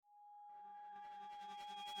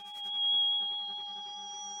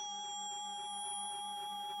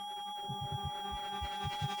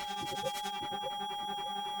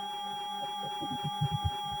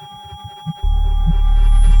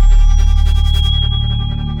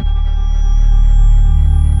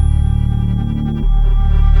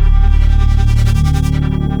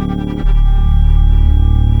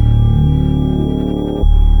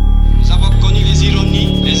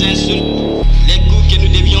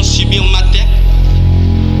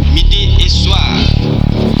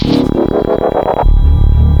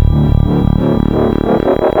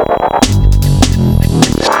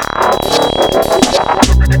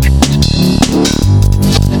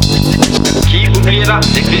oubliera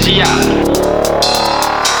les fusillades.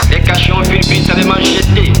 Les cachons fulgurent savamment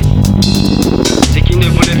jetés. Ceux qui ne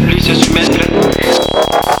voulaient plus se soumettre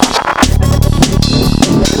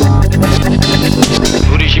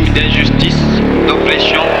au régime d'injustice,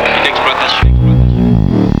 d'oppression et d'exploitation.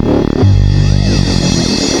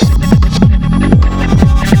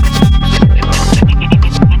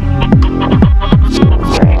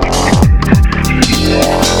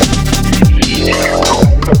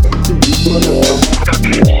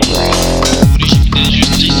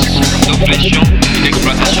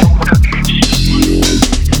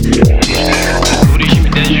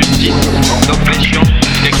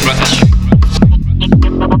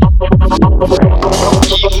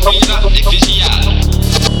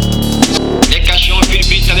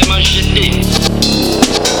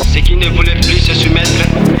 Ceux qui ne voulaient plus se soumettre,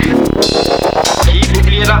 qui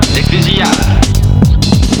oubliera les fusillades,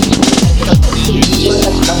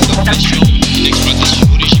 d'oppression, d'exploitation,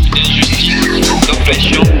 au régime d'injustice,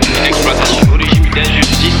 d'oppression, d'exploitation, au régime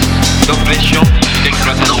d'injustice, d'oppression,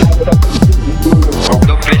 d'exploitation,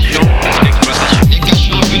 d'oppression, d'exploitation. Les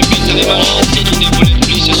cachons fulgurent savamment jetés, qui ne voulaient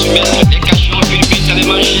plus se soumettre. Les cachons fulgurent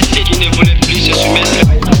savamment jetés, qui ne voulaient plus se soumettre.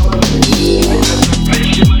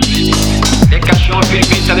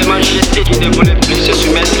 Fulgurent savamment jetés qui ne voulaient plus se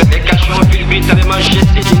soumettre. Les cachons fulgurent savamment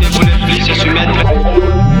jetés qui ne voulaient plus se soumettre.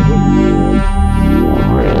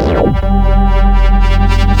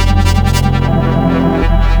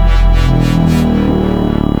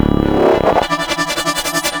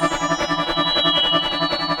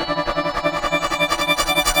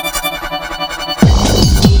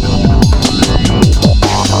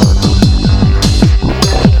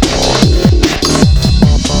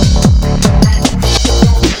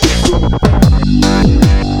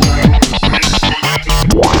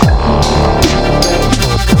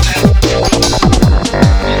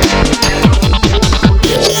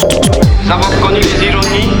 Nous avons connu les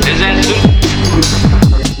ironies, les insultes,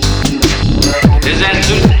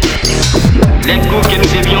 les coups que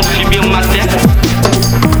nous devions subir matin,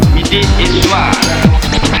 midi et soir.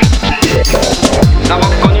 Nous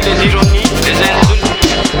avons connu les ironies,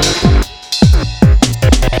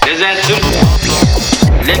 les insultes,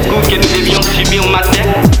 les coups que nous devions subir matin,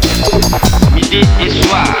 midi et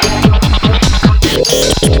soir.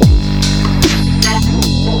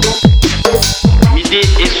 Midi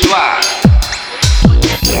et soir.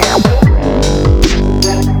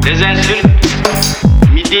 Les insultes,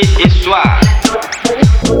 midi et soir,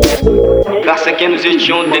 parce que nous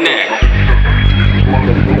étions des nègres.